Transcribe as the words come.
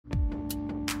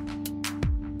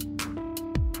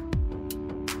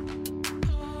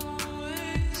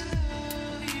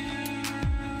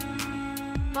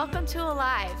Welcome to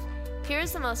Alive.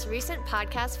 Here's the most recent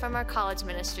podcast from our college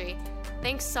ministry.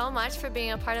 Thanks so much for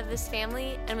being a part of this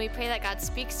family, and we pray that God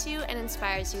speaks to you and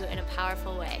inspires you in a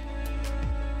powerful way.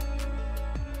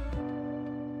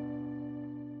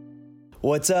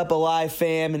 What's up, Alive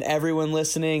fam and everyone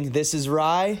listening? This is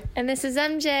Rye. And this is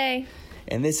MJ.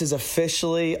 And this is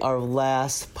officially our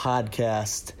last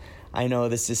podcast. I know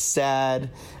this is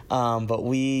sad, but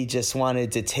we just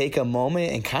wanted to take a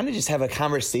moment and kind of just have a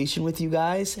conversation with you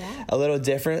guys. Yeah. A little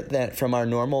different than from our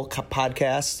normal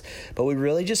podcasts. But we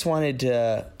really just wanted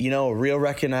to, real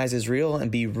recognize is real and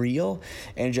be real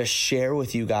and just share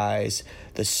with you guys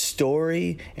the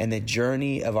story and the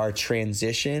journey of our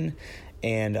transition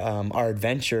and our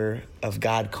adventure of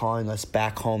God calling us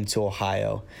back home to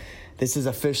Ohio. This is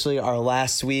officially our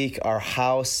last week. Our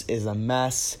house is a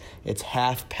mess. It's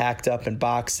half packed up in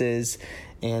boxes.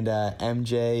 And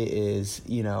MJ is,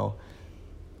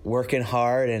 working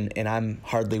hard, and I'm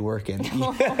hardly working.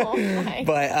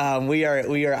 But we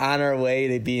are on our way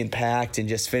to being packed and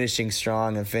just finishing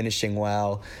strong and finishing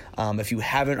well. If you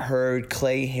haven't heard,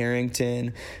 Clay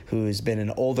Harrington, who's been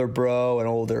an older bro, an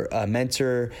older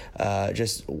mentor,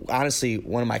 just honestly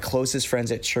one of my closest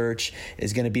friends at church,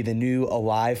 is going to be the new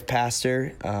Alive pastor.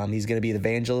 He's going to be the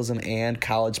evangelism and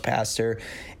college pastor.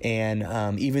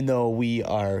 And even though we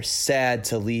are sad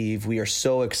to leave, we are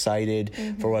so excited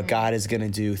for what God is going to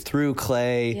do through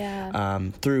Clay,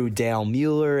 through Dale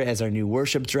Mueller as our new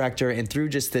worship director, and through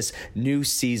just this new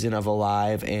season of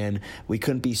Alive. And we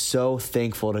couldn't be so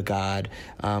thankful to God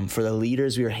for the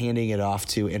leaders we are handing it off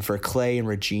to, and for Clay and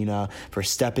Regina for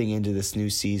stepping into this new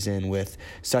season with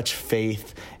such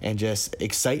faith and just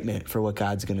excitement for what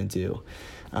God's going to do.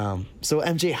 So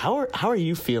MJ, how are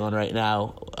you feeling right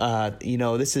now?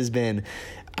 This has been,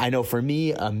 I know for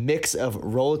me, a mix of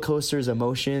roller coasters,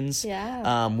 emotions.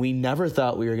 Yeah. We never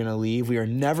thought we were going to leave. We were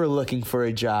never looking for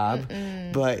a job,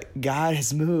 but God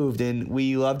has moved, and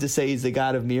we love to say He's the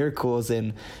God of miracles.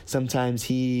 And sometimes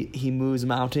He moves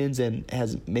mountains and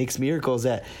makes miracles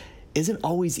that isn't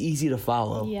always easy to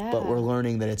follow, but we're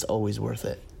learning that it's always worth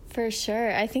it. For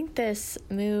sure. I think this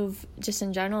move just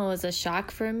in general was a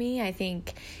shock for me. I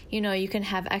think, you can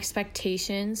have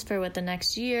expectations for what the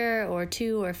next year or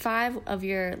 2 or 5 of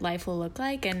your life will look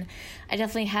like. And I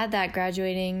definitely had that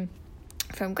graduating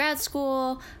from grad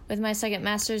school with my second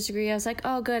master's degree. I was like,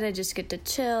 oh, good. I just get to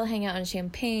chill, hang out in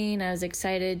Champaign. I was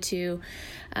excited to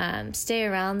stay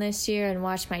around this year and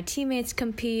watch my teammates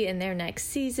compete in their next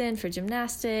season for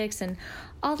gymnastics and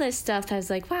all this stuff. I was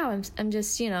like, wow, I'm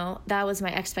just, that was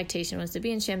my expectation, was to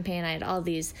be in Champaign. I had all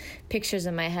these pictures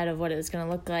in my head of what it was going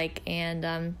to look like.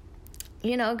 And,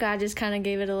 God just kind of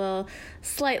gave it a little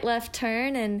slight left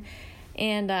turn.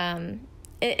 And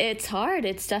it's hard.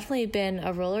 It's definitely been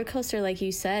a roller coaster, like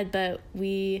you said, but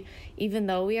even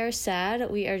though we are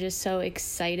sad, we are just so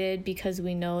excited because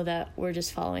we know that we're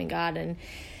just following God. And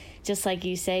just like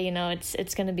you say,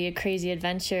 it's going to be a crazy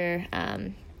adventure,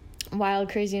 wild,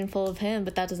 crazy, and full of Him,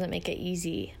 but that doesn't make it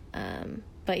easy.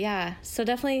 But yeah, so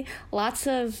definitely lots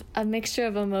of a mixture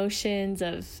of emotions,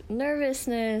 of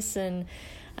nervousness and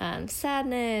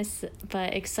sadness,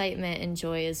 but excitement and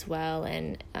joy as well.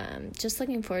 And just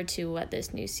looking forward to what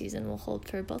this new season will hold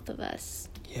for both of us.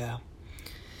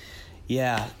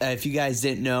 Yeah, if you guys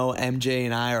didn't know, MJ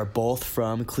and I are both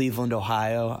from Cleveland,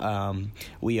 Ohio.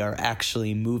 We are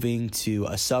actually moving to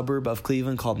a suburb of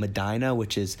Cleveland called Medina,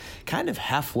 which is kind of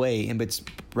halfway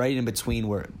right in between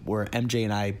where MJ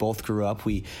and I both grew up.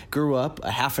 We grew up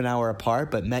a half an hour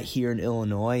apart, but met here in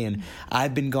Illinois. And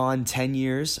I've been gone 10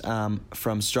 years from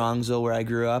Strongsville, where I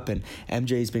grew up, and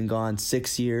MJ's been gone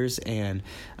 6 years. And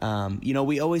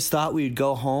we always thought we would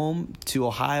go home to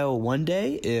Ohio one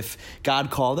day if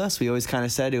God called us. We always kind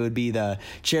of said it would be the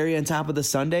cherry on top of the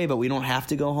sundae, but we don't have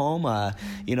to go home.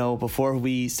 Before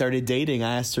we started dating,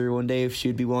 I asked her one day if she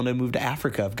would be willing to move to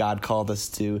Africa if God called us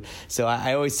to. So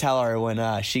I always tell her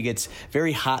when she gets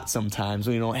very hot sometimes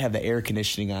when we don't have the air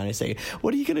conditioning on, I say,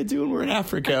 what are you going to do when we're in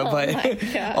Africa? But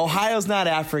Ohio's not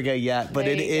Africa yet, but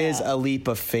it is a leap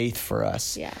of faith for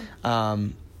us. Yeah.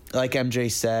 Like MJ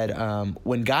said,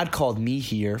 when God called me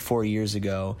here 4 years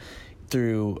ago,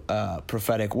 through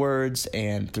prophetic words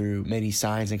and through many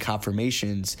signs and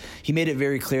confirmations, He made it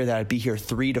very clear that I'd be here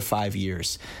 3 to 5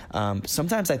 years.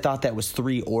 Sometimes I thought that was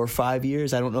 3 or 5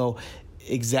 years. I don't know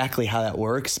exactly how that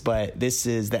works, but this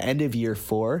is the end of year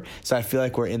 4, so I feel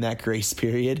like we're in that grace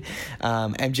period.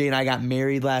 MJ and I got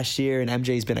married last year, and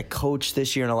MJ's been a coach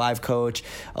this year and a live coach,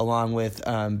 along with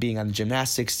being on the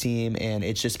gymnastics team, and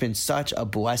it's just been such a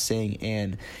blessing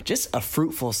and just a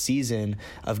fruitful season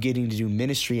of getting to do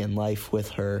ministry and life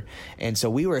with her. And so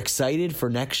we were excited for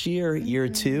next year, year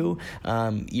 2,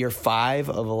 year 5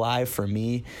 of Alive for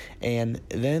me, and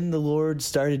then the Lord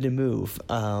started to move.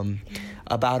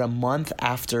 About a month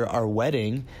after our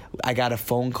wedding, I got a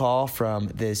phone call from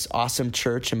this awesome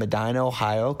church in Medina,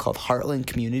 Ohio called Heartland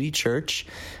Community Church.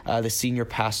 The senior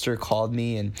pastor called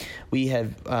me, and we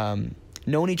had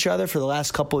known each other for the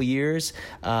last couple of years.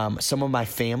 Some of my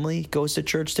family goes to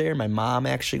church there. My mom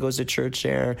actually goes to church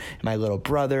there, my little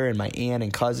brother and my aunt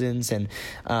and cousins. And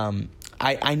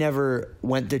I never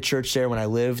went to church there when I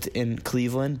lived in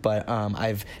Cleveland, but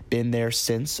I've been there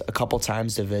since a couple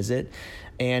times to visit.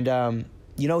 And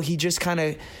he just kind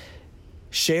of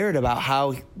shared about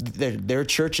how their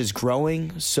church is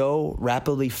growing so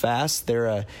rapidly fast. They're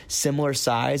a similar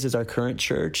size as our current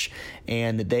church,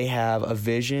 and they have a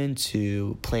vision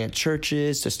to plant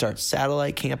churches, to start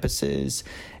satellite campuses,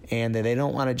 and that they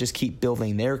don't want to just keep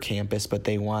building their campus, but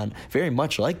they want, very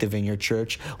much like the Vineyard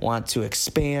Church, want to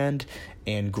expand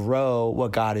and grow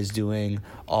what God is doing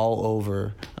all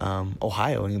over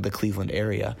Ohio and the Cleveland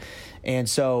area. And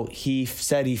so he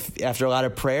said after a lot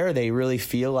of prayer, they really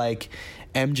feel like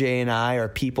MJ and I are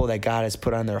people that God has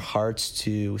put on their hearts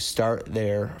to start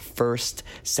their first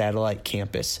satellite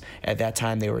campus. At that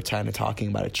time, they were kind of talking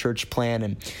about a church plan.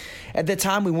 And at the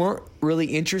time, we weren't really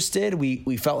interested.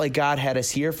 We felt like God had us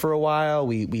here for a while.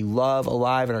 We love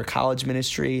Alive in our college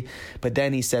ministry. But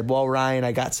then he said, well, Ryan,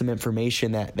 I got some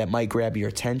information that might grab your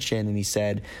attention. And he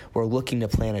said, we're looking to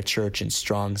plant a church in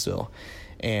Strongsville.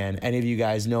 And any of you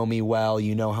guys know me well,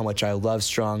 you know how much I love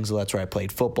Strongsville. That's where I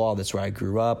played football. That's where I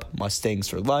grew up. Mustangs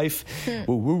for life.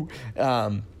 Woo woo.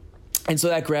 And so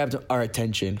that grabbed our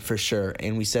attention for sure.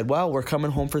 And we said, well, we're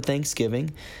coming home for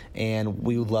Thanksgiving, and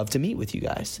we would love to meet with you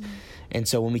guys. And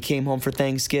so when we came home for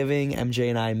Thanksgiving, MJ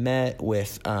and I met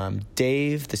with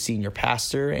Dave, the senior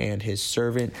pastor, and his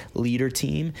servant leader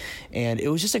team. And it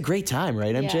was just a great time,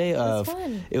 right, MJ? Yeah, it was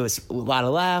fun. It was a lot of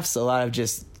laughs, a lot of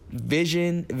just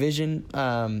vision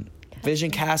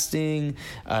casting,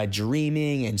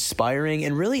 dreaming, inspiring.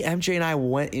 And really, MJ and I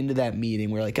went into that meeting.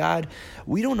 We're like, God,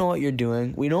 we don't know what you're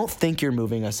doing. We don't think you're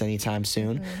moving us anytime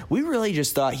soon. Mm-hmm. We really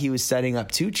just thought he was setting up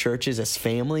 2 churches as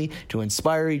family to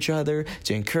inspire each other,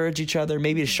 to encourage each other,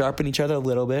 maybe to sharpen each other a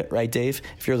little bit. Right, Dave?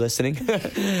 If you're listening,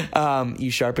 you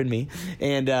sharpened me.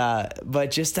 And but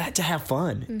just to have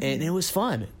fun. Mm-hmm. And it was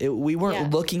fun. We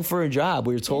weren't looking for a job.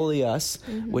 We were totally us,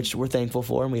 which we're thankful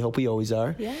for, and we hope we always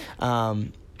are. Yeah.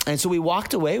 And so we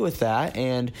walked away with that,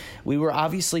 and we were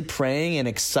obviously praying and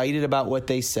excited about what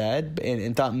they said,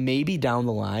 and thought maybe down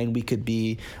the line we could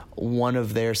be one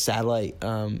of their satellite,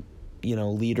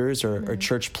 leaders or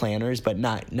church planners, but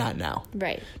not now.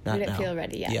 Right. Not we didn't now. feel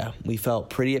ready yet. Yeah. We felt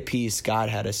pretty at peace. God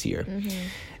had us here. Mm-hmm.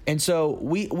 And so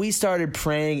we started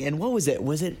praying, and what was it?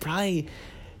 Was it probably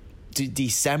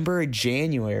December,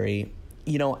 January?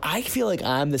 I feel like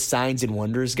I'm the signs and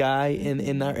wonders guy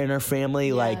in our family.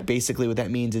 Yeah. Like, basically what that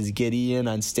means is Gideon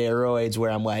on steroids, where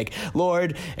I'm like,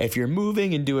 Lord, if you're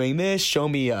moving and doing this, show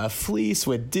me a fleece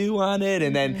with dew on it.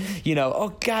 And then,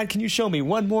 oh God, can you show me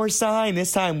one more sign?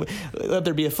 This time, let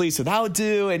there be a fleece without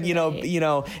dew. And,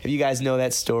 if you guys know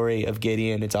that story of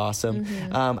Gideon, it's awesome.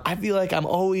 Mm-hmm. I feel like I'm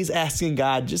always asking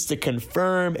God just to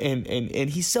confirm, and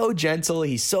he's so gentle.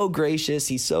 He's so gracious.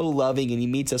 He's so loving, and he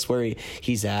meets us where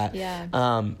he's at. Yeah.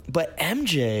 But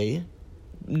MJ,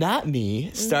 not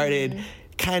me, started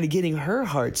kind of getting her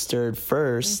heart stirred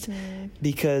first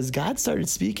because God started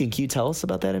speaking. Can you tell us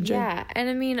about that, MJ? Yeah. And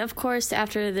I mean, of course,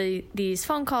 after these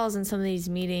phone calls and some of these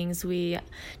meetings, we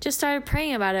just started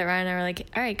praying about it, Ryan and I were like,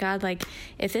 all right, God, like,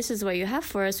 if this is what you have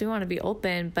for us, we want to be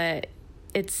open, but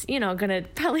it's, going to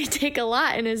probably take a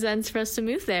lot in a sense for us to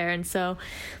move there. And so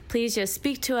please just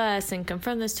speak to us and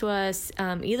confirm this to us,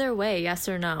 either way, yes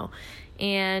or no.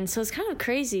 And so it's kind of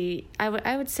crazy.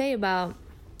 I would say about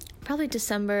probably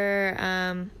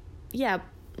December,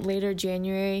 later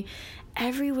January,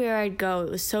 everywhere I'd go,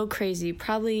 it was so crazy.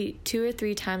 Probably 2 or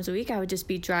 3 times a week, I would just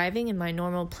be driving in my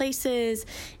normal places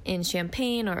in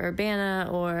Champaign or Urbana,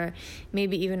 or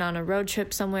maybe even on a road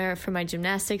trip somewhere for my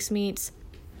gymnastics meets.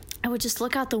 I would just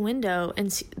look out the window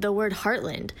and see the word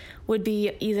Heartland would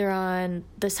be either on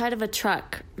the side of a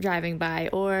truck driving by,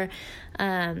 or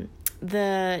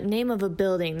the name of a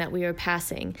building that we were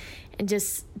passing, and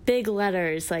just big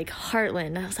letters like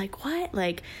Heartland. I was like, what?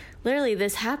 Like, literally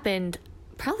this happened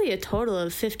probably a total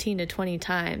of 15 to 20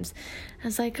 times. I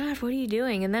was like, God, what are you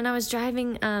doing? And then I was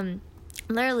driving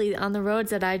literally on the roads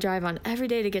that I drive on every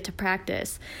day to get to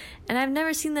practice. And I've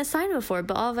never seen this sign before,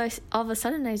 but all of a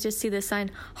sudden I just see this sign,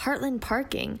 Heartland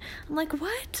Parking. I'm like,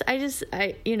 what? It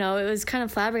was kind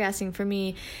of flabbergasting for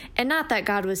me. And not that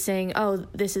God was saying, oh,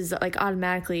 this is like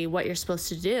automatically what you're supposed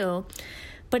to do,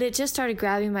 but it just started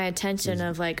grabbing my attention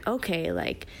of like, okay,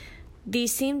 like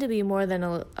these seem to be more than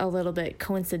a little bit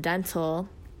coincidental.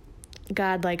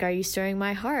 God, like, are you stirring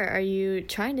my heart? Are you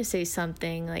trying to say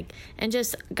something? Like, and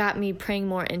just got me praying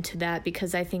more into that,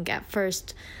 because I think at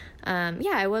first,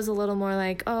 I was a little more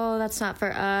like, oh, that's not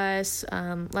for us.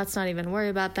 Let's not even worry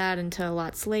about that until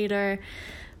lots later.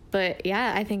 But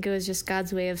yeah, I think it was just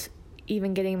God's way of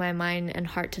even getting my mind and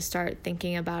heart to start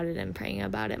thinking about it and praying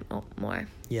about it more.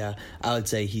 Yeah, I would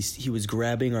say he was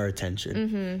grabbing our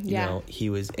attention. Yeah. You know, he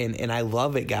was, and I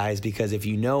love it, guys, because if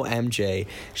you know MJ,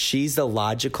 she's the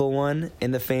logical one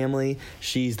in the family.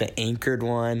 She's the anchored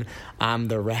one. I'm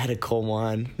the radical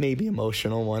one, maybe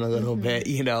emotional one a little bit,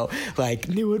 you know, like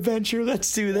new adventure,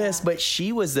 let's do this. But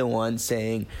she was the one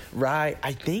saying, right,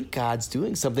 I think God's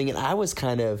doing something. And I was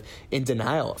kind of in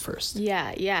denial at first.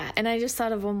 Yeah. And I just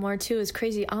thought of one more too. It's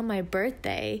crazy. On my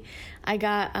birthday, I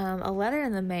got a letter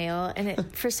in the mail,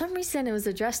 and for some reason it was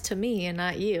addressed to me and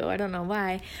not you. I don't know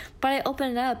why, but I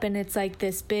opened it up and it's like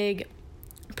this big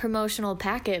promotional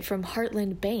packet from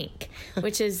Heartland Bank,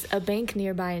 which is a bank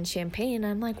nearby in Champaign.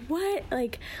 I'm like, what?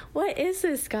 Like, what is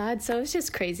this, God? So it's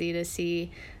just crazy to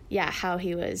see, how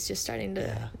he was just starting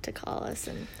to call us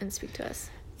and speak to us.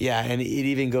 Yeah, and it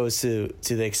even goes to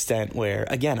the extent where,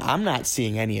 again, I'm not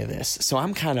seeing any of this. So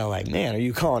I'm kind of like, man, are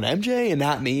you calling MJ and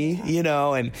not me? You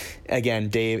know, and again,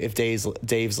 Dave, if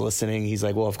Dave's listening, he's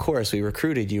like, well, of course, we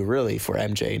recruited you really for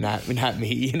MJ, not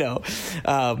me, you know.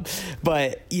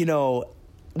 But, you know,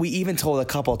 we even told a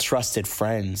couple trusted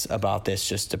friends about this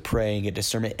just to pray and get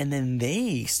discernment. And then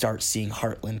they start seeing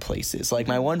Heartland places. Like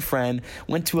my one friend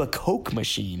went to a Coke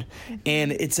machine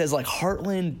and it says like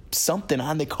Heartland something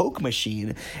on the Coke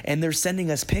machine. And they're sending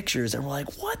us pictures and we're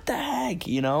like, what the heck,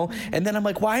 you know? And then I'm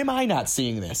like, why am I not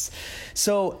seeing this?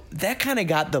 So that kind of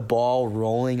got the ball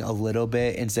rolling a little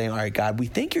bit and saying, all right, God, we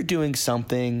think you're doing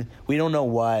something. We don't know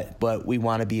what, but we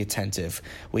want to be attentive.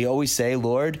 We always say,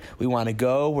 Lord, we want to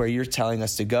go where you're telling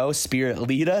us to go. Spirit,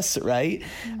 lead us, right?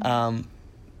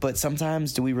 But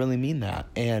sometimes, do we really mean that?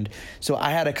 And so we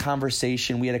had a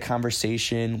conversation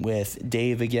with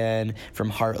Dave again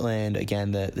from Heartland,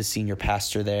 again, the senior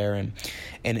pastor there,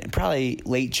 and probably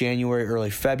late January, early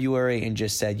February, and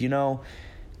just said, you know,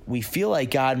 we feel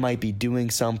like God might be doing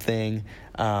something.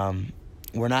 We're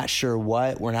not sure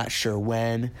what, we're not sure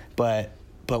when, but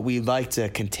we'd like to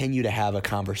continue to have a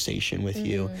conversation with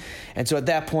you. And so at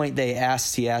that point, he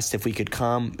asked if we could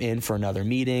come in for another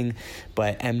meeting,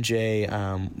 but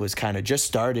MJ was kind of just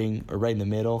starting, or right in the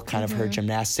middle, kind of her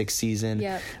gymnastics season.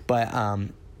 Yep. But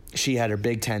she had her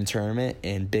Big Ten tournament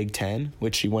in Big Ten,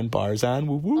 which she won bars on.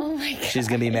 Woo woo. Oh my God. She's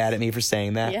going to be mad at me for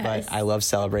saying that, but I love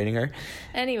celebrating her.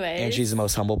 Anyways. And she's the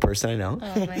most humble person I know.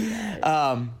 Oh my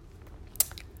God.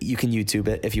 You can YouTube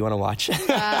it if you want to watch.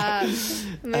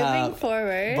 Moving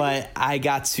forward. But I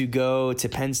got to go to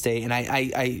Penn State, and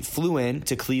I flew in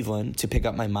to Cleveland to pick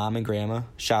up my mom and grandma.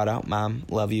 Shout out, Mom,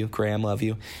 love you. Graham, love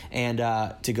you. And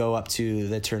to go up to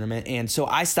the tournament. And so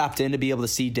I stopped in to be able to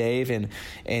see Dave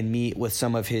and meet with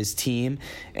some of his team.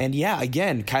 And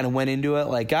again, kind of went into it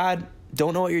like, God,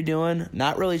 don't know what you're doing,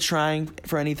 not really trying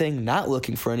for anything, not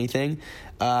looking for anything.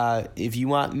 If you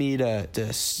want me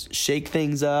to shake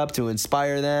things up, to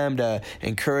inspire them, to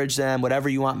encourage them, whatever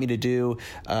you want me to do,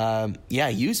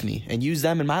 use me and use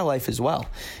them in my life as well.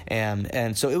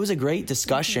 And so it was a great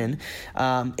discussion.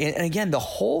 And again, the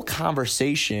whole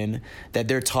conversation that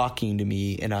they're talking to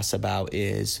me and us about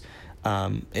is,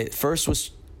 it first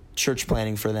was church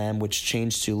planning for them, which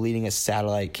changed to leading a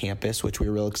satellite campus, which we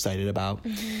were real excited about.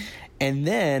 And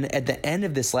then at the end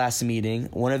of this last meeting,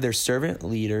 one of their servant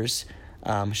leaders,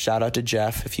 shout out to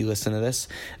Jeff if you listen to this,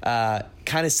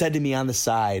 kind of said to me on the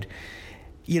side,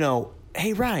 you know,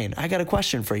 hey, Ryan, I got a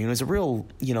question for you. And it was a real,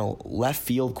 left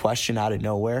field question out of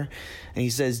nowhere. And he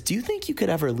says, do you think you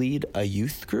could ever lead a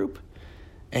youth group?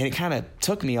 And it kind of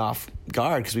took me off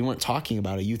guard because we weren't talking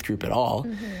about a youth group at all.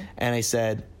 And I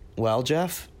said, well,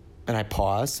 Jeff, and I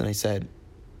paused and I said,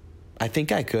 I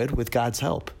think I could with God's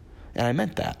help. And I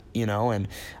meant that, and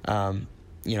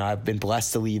I've been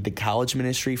blessed to lead the college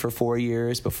ministry for 4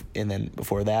 years, and then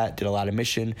before that, did a lot of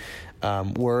mission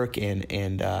work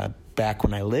and back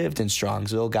when I lived in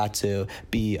Strongsville, got to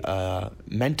be a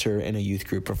mentor in a youth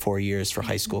group for 4 years for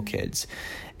high school kids.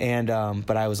 And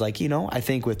but I was like, I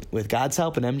think with God's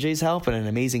help and MJ's help and an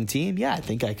amazing team, I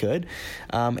think I could.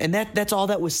 And that's all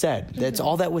that was said. That's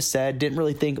all that was said. Didn't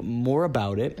really think more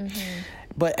about it.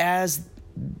 But as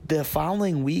the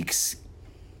following weeks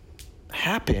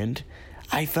happened,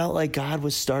 I felt like God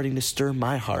was starting to stir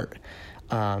my heart.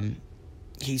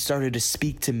 He started to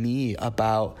speak to me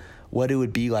about what it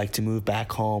would be like to move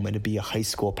back home and to be a high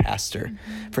school pastor.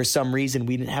 For some reason,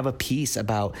 we didn't have a piece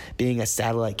about being a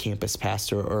satellite campus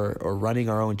pastor or running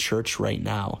our own church right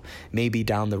now, maybe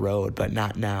down the road, but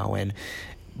not now.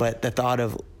 But the thought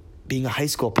of being a high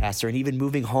school pastor and even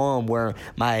moving home where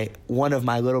one of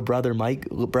my little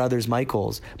brothers,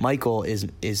 Michael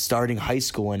is starting high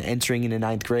school and entering into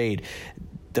 9th grade.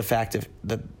 The fact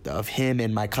of him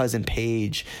and my cousin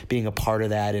Paige being a part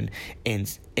of that, and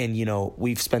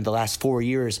we've spent the last 4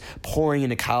 years pouring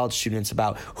into college students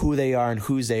about who they are and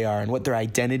whose they are and what their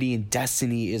identity and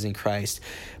destiny is in Christ.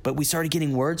 But we started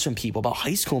getting words from people about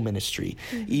high school ministry.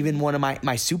 Even one of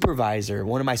my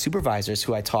supervisors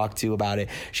who I talked to about it,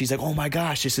 she's like, "Oh my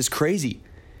gosh, this is crazy."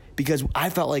 Because I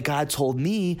felt like God told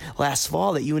me last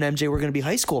fall that you and MJ were going to be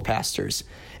high school pastors.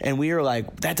 And we were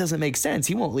like, that doesn't make sense.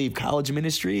 He won't leave college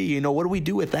ministry. What do we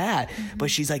do with that?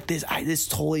 But she's like, this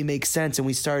totally makes sense. And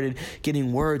we started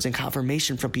getting words and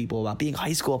confirmation from people about being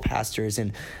high school pastors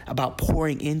and about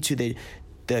pouring into the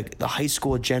high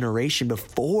school generation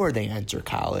before they enter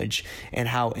college, and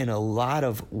how in a lot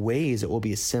of ways it will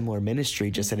be a similar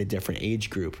ministry, just at a different age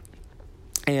group.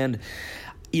 And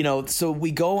so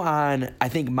we go on, I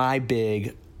think my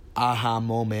big aha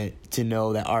moment to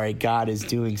know that, all right, God is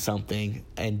doing something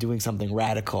and doing something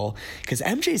radical, because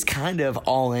MJ's kind of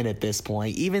all in at this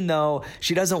point, even though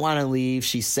she doesn't want to leave.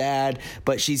 She's sad,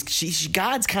 but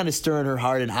God's kind of stirring her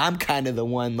heart, and I'm kind of the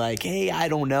one like, hey, I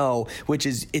don't know,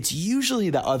 it's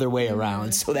usually the other way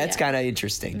around. So that's kind of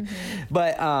interesting.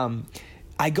 But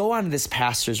I go on this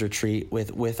pastor's retreat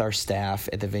with our staff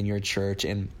at the Vineyard Church,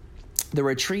 and the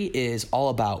retreat is all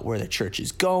about where the church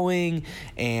is going.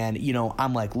 And,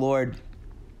 I'm like, Lord,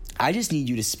 I just need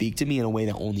you to speak to me in a way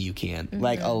that only you can.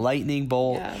 Like a lightning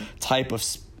bolt type of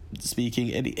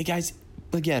speaking. And guys,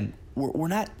 again,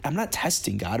 I'm not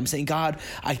testing God. I'm saying, God,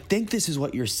 I think this is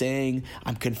what you're saying.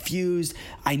 I'm confused.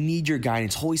 I need your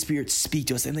guidance. Holy Spirit, speak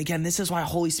to us. And again, this is why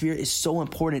Holy Spirit is so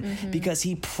important, because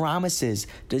he promises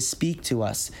to speak to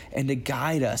us and to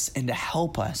guide us and to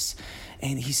help us.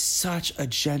 And he's such a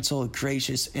gentle,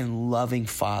 gracious, and loving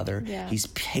Father. Yeah. He's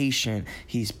patient.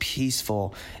 He's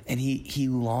peaceful. And he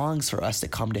longs for us to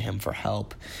come to him for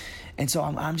help. And so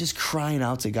I'm just crying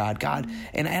out to God.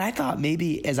 And I thought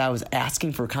maybe as I was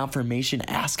asking for confirmation,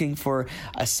 asking for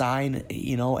a sign,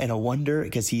 and a wonder,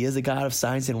 because he is a God of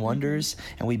signs and wonders,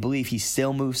 and we believe he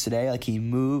still moves today like he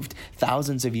moved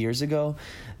thousands of years ago,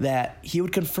 that he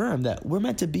would confirm that we're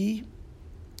meant to be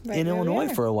in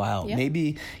Illinois for a while. Yeah.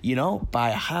 Maybe, buy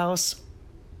a house,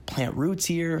 plant roots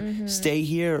here, stay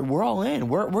here. We're all in.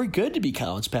 We're good to be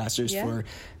college pastors for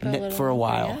a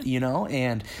while,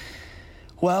 and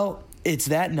well, it's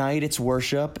that night, it's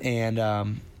worship,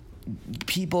 and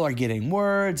people are getting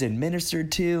words and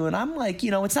ministered to, and I'm like,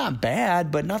 it's not bad,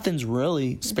 but nothing's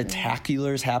really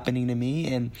spectacular is happening to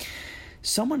me. And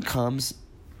someone comes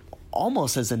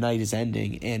almost as the night is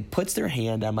ending and puts their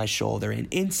hand on my shoulder, and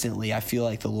instantly I feel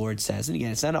like the Lord says, and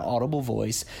again, it's not an audible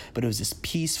voice, but it was this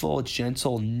peaceful,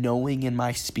 gentle knowing in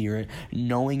my spirit,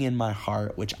 knowing in my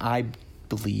heart, which I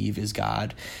believe is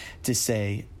God, to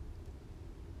say,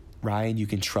 Ryan, you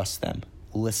can trust them.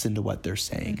 Listen to what they're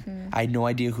saying. I had no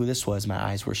idea who this was. My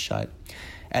eyes were shut.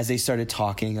 As they started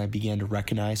talking, I began to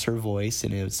recognize her voice,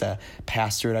 and it was a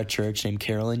pastor at our church named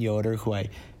Carolyn Yoder, who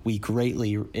we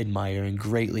greatly admire and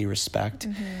greatly respect.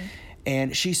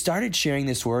 And she started sharing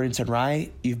this word and said,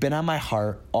 Ryan, you've been on my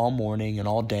heart all morning and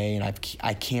all day, and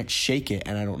I can't shake it,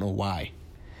 and I don't know why.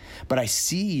 But I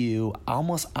see you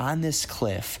almost on this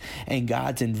cliff, and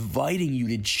God's inviting you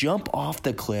to jump off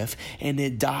the cliff and to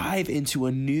dive into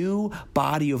a new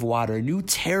body of water, a new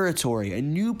territory, a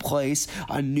new place,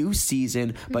 a new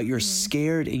season, but you're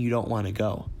scared and you don't want to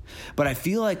go. But I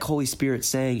feel like Holy Spirit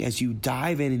saying, as you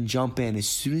dive in and jump in, as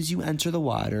soon as you enter the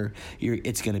water,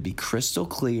 it's going to be crystal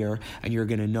clear, and you're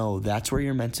going to know that's where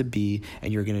you're meant to be,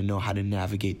 and you're going to know how to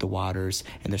navigate the waters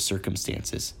and the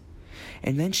circumstances.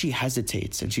 And then she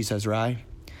hesitates and she says, Rai,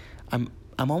 I'm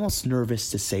almost nervous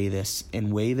to say this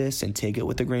and weigh this and take it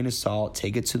with a grain of salt,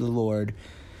 take it to the Lord.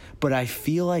 But I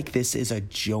feel like this is a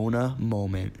Jonah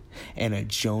moment and a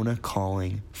Jonah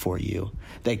calling for you.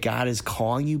 That God is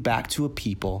calling you back to a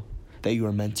people that you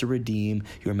are meant to redeem,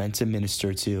 you are meant to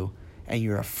minister to. and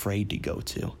you're afraid to go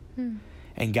to.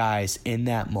 And guys, in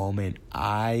that moment,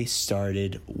 I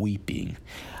started weeping.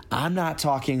 I'm not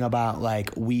talking about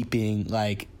like weeping,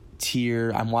 like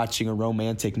I'm watching a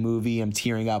romantic movie, I'm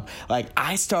tearing up. Like,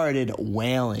 I started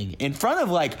wailing in front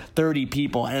of like 30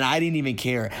 people, and I didn't even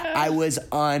care. I was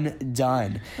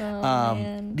undone.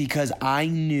 Because I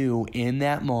knew in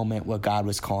that moment what God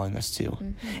was calling us to.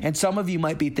 And some of you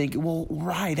might be thinking, well,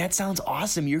 right, that sounds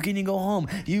awesome. You're going to go home.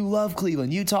 You love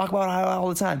Cleveland. You talk about it all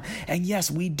the time. And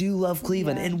yes, we do love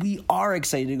Cleveland, and we are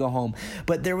excited to go home.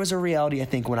 But there was a reality, I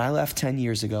think, when I left 10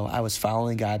 years ago, I was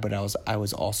following God, but I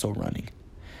was also running.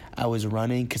 I was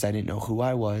running because I didn't know who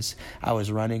I was. I was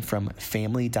running from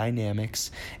family dynamics,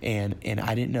 and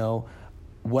I didn't know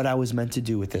what I was meant to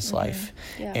do with this life.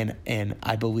 And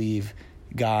I believe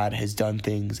God has done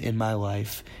things in my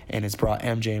life and has brought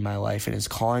MJ in my life and is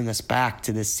calling us back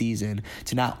to this season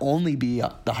to not only be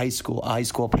a high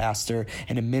school pastor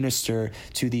and a minister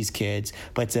to these kids,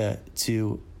 but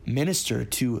to minister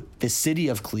to the city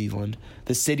of Cleveland,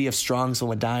 the city of Strongsville,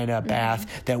 Medina,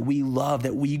 Bath, that we love,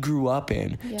 that we grew up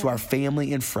in, to our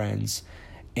family and friends.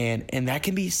 And that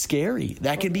can be scary.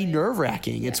 That can be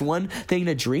nerve-wracking. It's one thing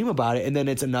to dream about it, and then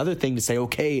it's another thing to say,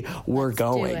 okay, we're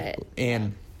going.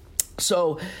 And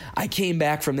so I came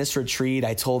back from this retreat.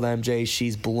 I told MJ,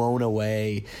 she's blown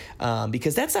away,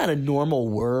 because that's not a normal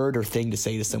word or thing to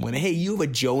say to someone. Hey, you have a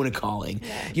Jonah calling.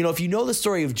 You know, if you know the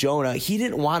story of Jonah, he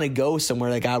didn't want to go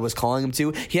somewhere that God was calling him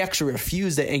to. He actually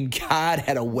refused it, and God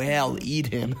had a whale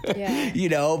eat him. You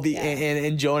know,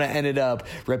 and Jonah ended up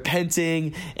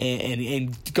repenting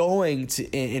and going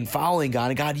to and following God,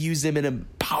 and God used him in a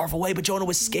powerful way. But Jonah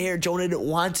was scared. Jonah didn't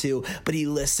want to, but he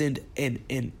listened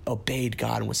and obeyed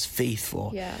God and was faithful.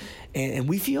 And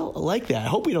we feel like that. I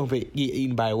hope we don't get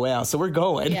eaten by a whale, so we're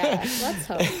going. Let's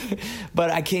hope.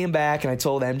 But I came back and I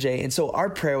told MJ, and so our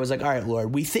prayer was like, all right,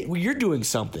 Lord, we think you're doing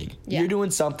something. You're doing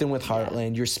something with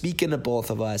Heartland. You're speaking to both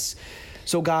of us.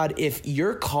 So God, if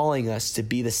you're calling us to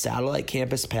be the satellite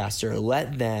campus pastor,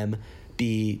 let them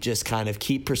be just kind of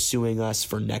keep pursuing us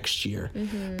for next year.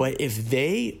 But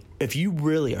if you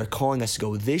really are calling us to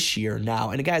go this year now,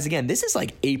 and guys, again, this is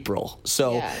like April.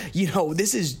 So, you know,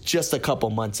 this is just a couple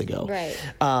months ago.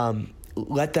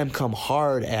 Let them come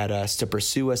hard at us to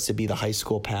pursue us to be the high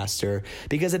school pastor.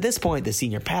 Because at this point, the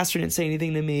senior pastor didn't say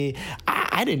anything to me.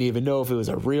 I didn't even know if it was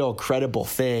a real credible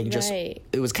thing. Just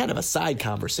it was kind of a side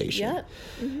conversation.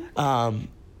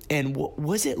 And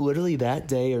was it literally that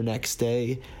day or next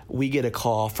day, we get a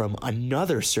call from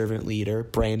another servant leader,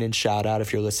 Brandon, shout out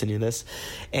if you're listening to this.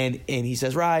 And he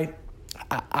says, Rye,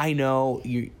 I know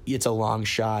it's a long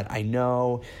shot. I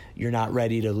know you're not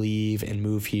ready to leave and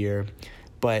move here,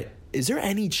 but is there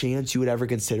any chance you would ever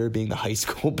consider being the high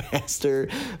school pastor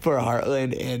for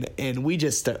Heartland? And we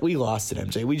lost it,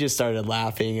 MJ. We just started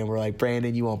laughing, and we're like,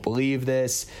 Brandon, you won't believe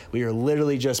this. We are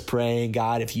literally just praying,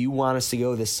 God, if you want us to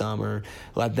go this summer,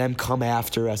 let them come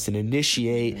after us and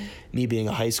initiate me being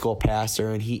a high school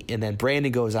pastor. And then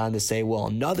Brandon goes on to say, well,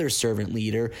 another servant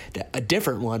leader, a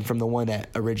different one from the one that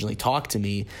originally talked to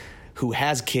me, who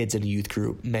has kids in a youth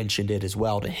group, mentioned it as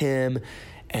well to him,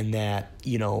 and that,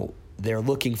 you know, they're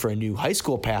looking for a new high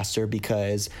school pastor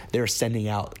because they're sending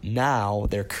out now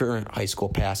their current high school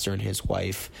pastor and his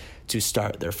wife to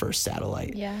start their first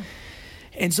satellite.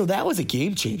 And so that was a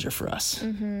game changer for us.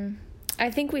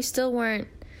 I think we still weren't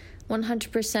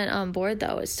 100% on board,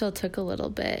 though. It still took a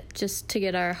little bit just to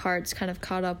get our hearts kind of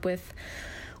caught up with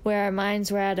where our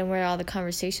minds were at and where all the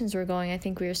conversations were going. I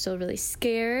think we were still really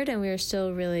scared, and we were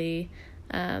still really,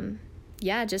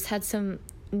 just had some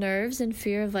nerves and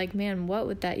fear of like, man, what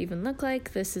would that even look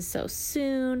like? This is so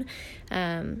soon.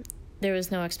 There was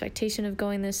no expectation of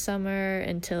going this summer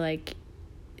until like,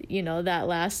 you know, that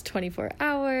last 24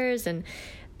 hours. And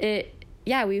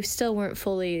we still weren't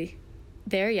fully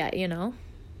there yet, you know?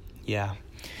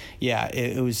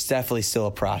 It was definitely still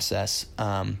a process.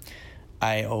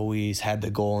 I always had the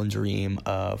goal and dream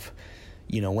of,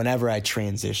 you know, whenever I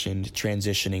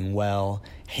transitioning well,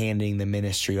 handing the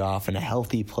ministry off in a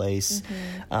healthy place.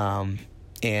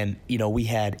 And, you know, we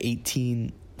had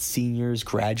 18 seniors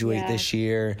graduate this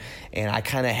year, and I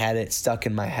kind of had it stuck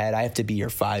in my head. I have to be here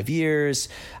 5 years.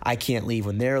 I can't leave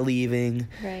when they're leaving.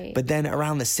 But then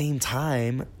around the same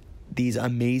time, these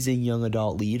amazing young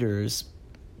adult leaders,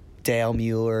 Dale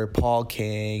Mueller, Paul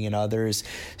King, and others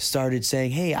started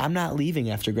saying, hey, I'm not leaving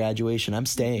after graduation. I'm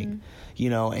staying. You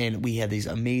know, and we had these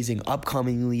amazing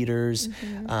upcoming leaders,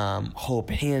 Hope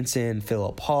Hansen,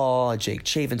 Philip Hall, Jake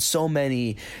Chafin, so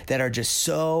many that are just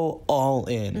so all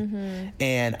in.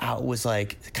 And I was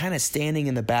like kind of standing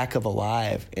in the back of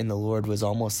Alive, and the Lord was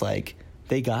almost like,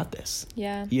 they got this.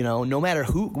 Yeah. You know, no matter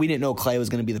who, we didn't know Clay was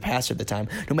going to be the pastor at the time.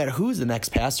 No matter who's the next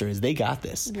pastor is, they got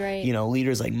this. Right. You know,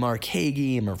 leaders like Mark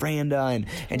Hagee and Miranda and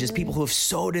just people who have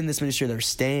sowed in this ministry, they're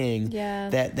staying. Yeah.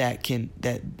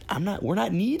 We're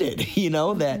not needed, you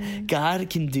know, that God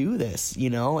can do this, you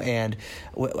know, and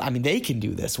I mean, they can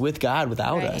do this with God,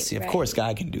 without us. Of course,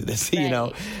 God can do this, you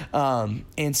know.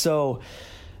 And so,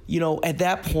 you know, at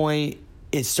that point,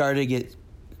 it started to get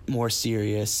more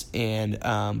serious, and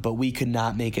but we could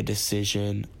not make a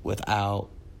decision without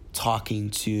talking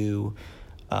to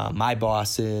my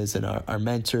bosses and our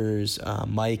mentors,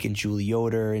 Mike and Julie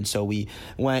Yoder. And so we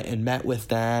went and met with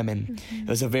them, and it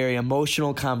was a very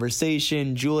emotional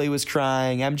conversation. Julie was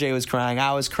crying, MJ was crying,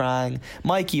 I was crying.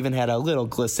 Mike even had a little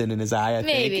glisten in his eye, I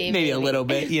think. Maybe a little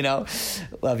bit, you know.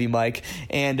 Love you, Mike.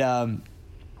 And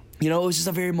you know, it was just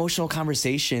a very emotional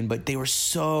conversation, but they were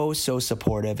so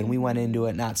supportive. And we went into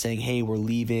it not saying, hey, we're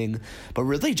leaving, but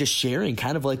really just sharing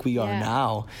kind of like we are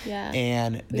now. Yeah.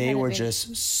 And they were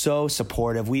just so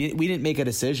supportive. We didn't make a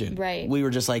decision. Right. We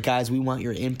were just like, guys, we want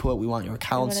your input. We want your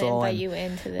counsel. We want to invite you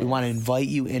into this. We want to invite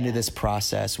you into this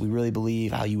process. We really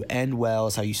believe how you end well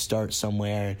is how you start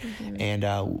somewhere.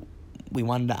 And we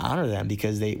wanted to honor them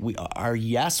because our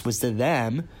yes was to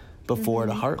them before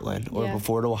to Heartland or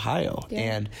before to Ohio. Yeah.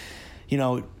 And, you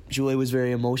know, Julie was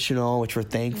very emotional, which we're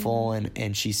thankful.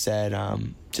 And she said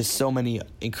just so many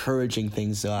encouraging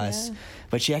things to us.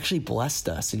 But she actually blessed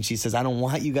us. And she says, I don't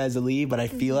want you guys to leave, but I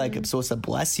feel like I'm supposed to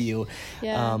bless you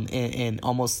and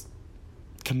almost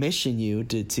commission you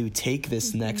to take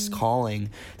this next calling,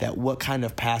 that what kind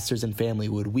of pastors and family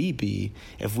would we be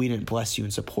if we didn't bless you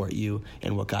and support you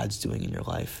in what God's doing in your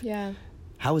life. Yeah.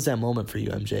 How was that moment for you,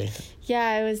 MJ?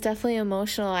 Yeah, it was definitely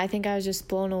emotional. I think I was just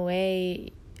blown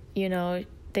away. You know,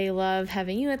 they love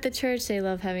having you at the church. They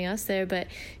love having us there. But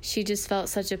she just felt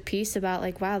such a peace about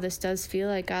like, wow, this does feel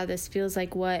like God. This feels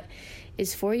like what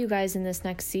is for you guys in this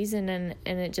next season. And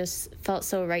it just felt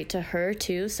so right to her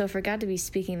too. So for God to be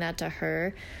speaking that to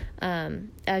her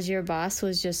as your boss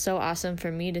was just so awesome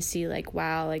for me to see, like,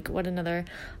 wow, like what another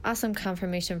awesome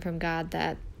confirmation from God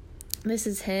that this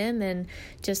is him. And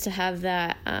just to have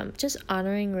that just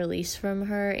honoring release from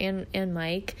her and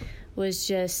Mike was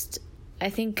just, I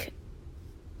think,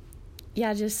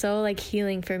 just so like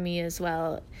healing for me as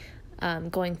well,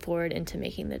 going forward into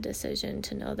making the decision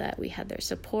to know that we had their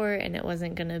support and it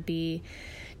wasn't going to be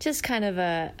just kind of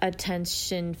a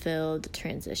tension-filled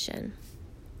transition.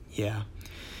 Yeah,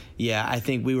 I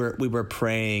think we were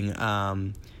praying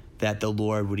that the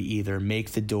Lord would either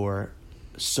make the door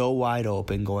so wide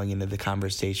open going into the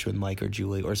conversation with Mike or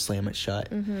Julie, or slam it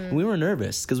shut. And we were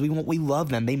nervous because we love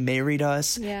them. They married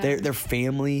us. They're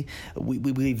family. We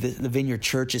believe the Vineyard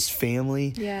Church is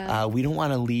family. We don't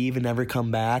want to leave and never come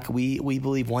back. We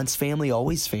believe once family,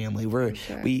 always family.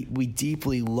 We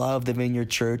deeply love the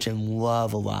Vineyard Church and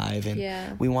love Alive,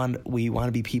 and we want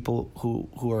to be people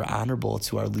who are honorable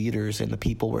to our leaders and the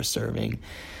people we're serving.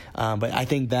 But I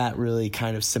think that really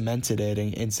kind of cemented it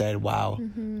and said, wow,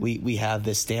 we have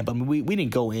this stamp. I mean, we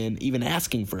didn't go in even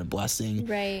asking for a blessing.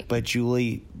 Right. But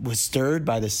Julie was stirred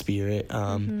by the Spirit.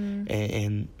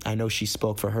 And I know she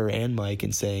spoke for her and Mike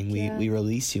in saying, we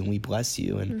release you and we bless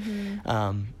you.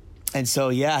 And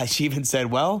so, she even said,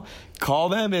 well, call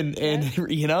them and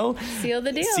you know, seal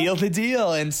the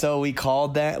deal. And so we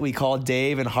called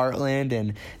Dave and Heartland,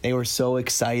 and they were so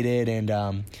excited.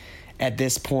 And, at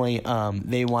this point,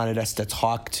 they wanted us to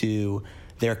talk to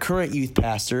their current youth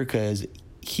pastor because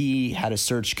he had a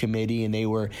search committee and they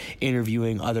were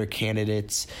interviewing other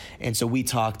candidates. And so we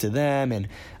talked to them, and,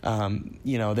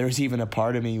 you know, there's even a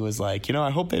part of me was like, you know,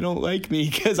 I hope they don't like me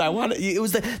because it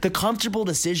was the comfortable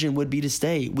decision would be to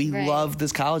stay. We love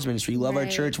this college ministry. We love our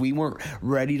church. We weren't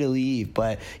ready to leave,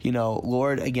 but, you know,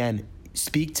 Lord, again,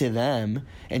 speak to them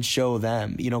and show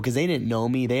them, you know, because they didn't know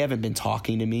me. They haven't been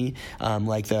talking to me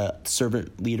like the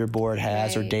servant leader board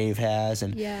has or Dave has.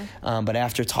 And but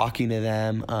after talking to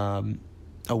them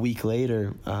a week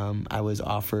later, I was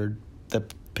offered the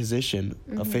position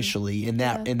officially in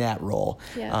that role.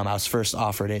 I was first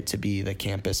offered it to be the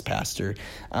campus pastor.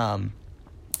 And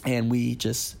we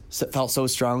just felt so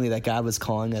strongly that God was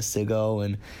calling us to go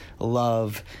and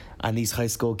love on these high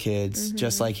school kids,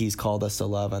 just like he's called us to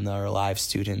love on our Alive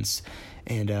students.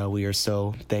 And we are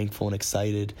so thankful and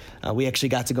excited. We actually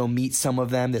got to go meet some of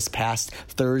them this past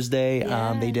Thursday.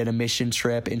 Yeah. They did a mission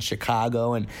trip in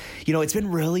Chicago. And, it's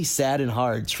been really sad and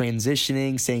hard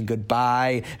transitioning, saying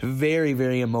goodbye, very,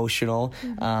 very emotional.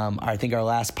 I think our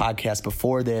last podcast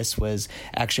before this was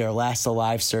actually our last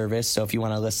Alive service. So if you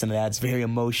want to listen to that, it's very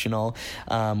emotional.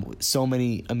 So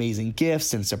many amazing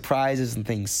gifts and surprises and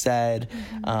things said.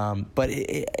 But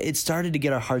it started to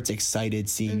get our hearts excited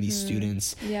seeing these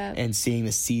students and seeing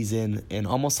the season and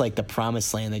almost like the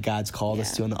promised land that God's called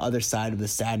us to on the other side of the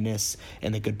sadness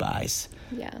and the goodbyes.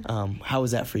 Yeah. How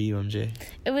was that for you, MJ?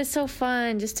 It was so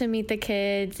fun just to meet the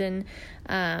kids and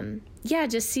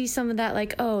just see some of that,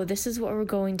 like, oh, this is what we're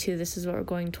going to, this is what we're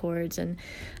going towards. And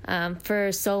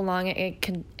for so long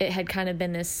it had kind of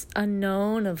been this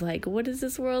unknown of like, what does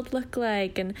this world look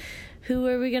like and who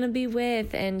are we going to be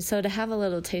with? And so to have a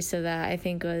little taste of that, I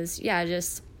think was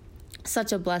just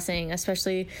such a blessing,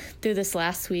 especially through this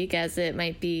last week, as it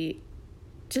might be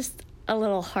just a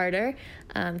little harder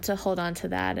to hold on to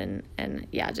that, and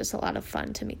just a lot of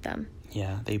fun to meet them.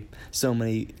 Yeah, so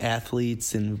many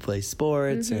athletes and play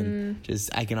sports, and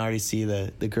just I can already see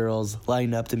the girls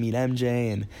lining up to meet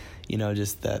MJ, and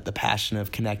just the passion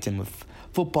of connecting with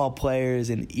football players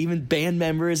and even band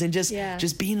members, and just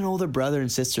being an older brother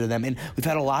and sister to them. And we've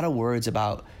had a lot of words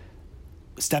about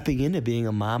stepping into being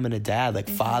a mom and a dad, like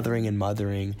fathering and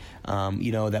mothering,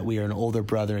 that we are an older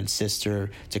brother and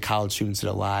sister to college students that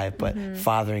are alive, but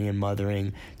fathering and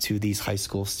mothering to these high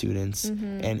school students,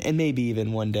 and maybe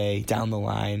even one day down the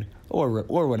line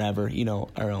or whenever,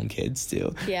 our own kids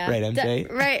too. Yeah. Right,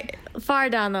 MJ? Right. Far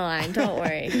down the line. Don't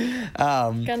worry.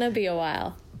 Gonna be a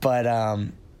while. But,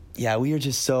 we are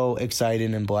just so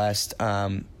excited and blessed.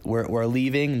 We're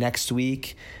leaving next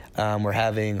week. We're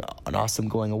having an awesome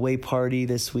going away party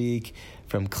this week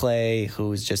from Clay,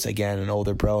 who's just, again, an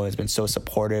older bro and has been so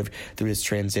supportive through this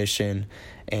transition.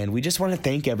 And we just want to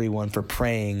thank everyone for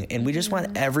praying. And we just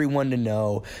want everyone to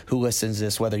know who listens to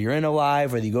this, whether you're in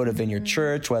Alive, whether you go to Vineyard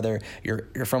Church, whether you're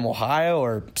from Ohio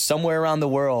or somewhere around the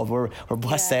world. We're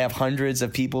blessed to have hundreds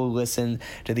of people who listen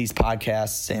to these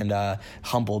podcasts, and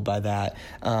humbled by that.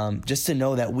 Just to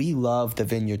know that we love the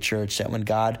Vineyard Church, that when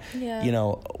God,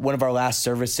 one of our last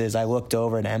services, I looked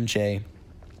over at MJ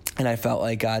and I felt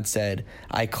like God said,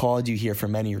 I called you here for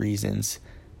many reasons,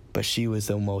 but she was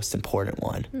the most important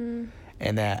one.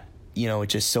 And that,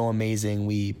 it's just so amazing.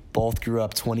 We both grew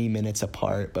up 20 minutes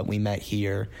apart, but we met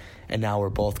here, and now we're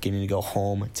both getting to go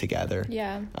home together.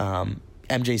 Yeah.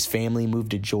 MJ's family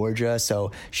moved to Georgia,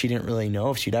 so she didn't really know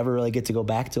if she'd ever really get to go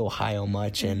back to Ohio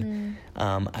much. And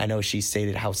I know she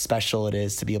stated how special it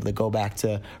is to be able to go back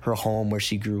to her home where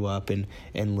she grew up and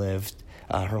lived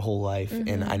her whole life.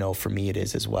 And I know for me it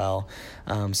is as well.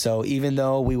 So even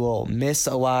though we will miss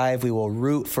Alive, we will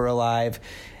root for Alive,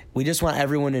 we just want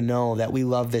everyone to know that we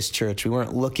love this church. We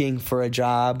weren't looking for a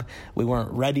job. We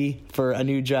weren't ready for a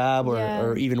new job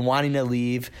or even wanting to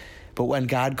leave. But when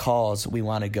God calls, we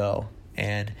want to go.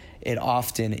 And it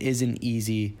often isn't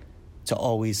easy to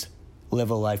always live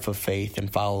a life of faith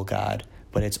and follow God,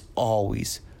 but it's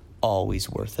always, always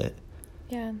worth it.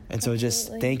 Yeah. And so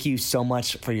just thank you so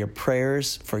much for your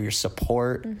prayers, for your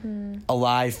support.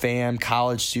 Alive fam,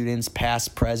 college students,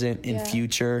 past, present, and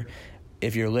future.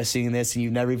 If you're listening to this and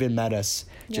you've never even met us,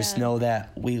 just know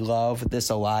that we love this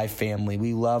Alive family.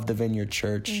 We love the Vineyard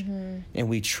Church, and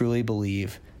we truly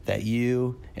believe that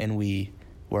you and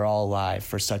we're all alive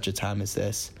for such a time as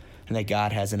this, and that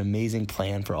God has an amazing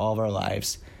plan for all of our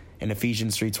lives. In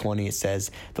Ephesians 3:20, it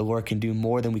says, the Lord can do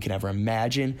more than we can ever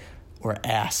imagine or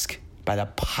ask by the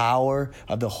power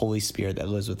of the Holy Spirit that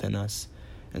lives within us.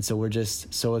 And so we're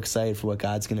just so excited for what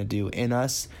God's going to do in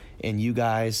us, in you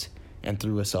guys, and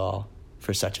through us all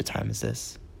for such a time as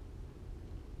this.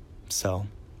 So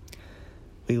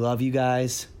we love you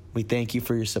guys. We thank you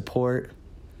for your support.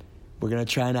 We're going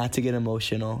to try not to get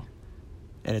emotional,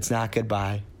 and it's not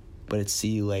goodbye, but it's see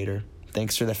you later.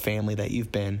 Thanks for the family that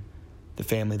you've been, the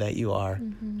family that you are,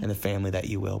 and the family that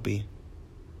you will be.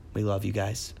 We love you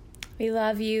guys. We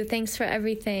love you. Thanks for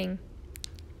everything.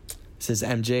 This is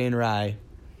MJ and Rye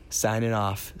signing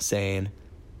off, saying,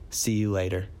 see you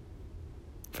later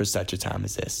for such a time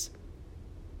as this.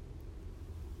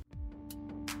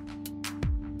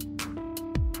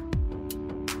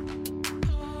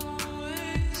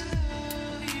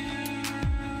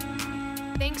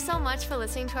 Thanks so much for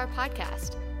listening to our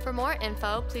podcast. For more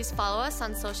info, please follow us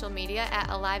on social media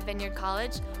at Alive Vineyard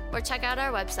College, or check out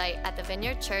our website at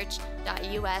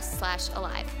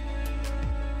thevineyardchurch.us/alive.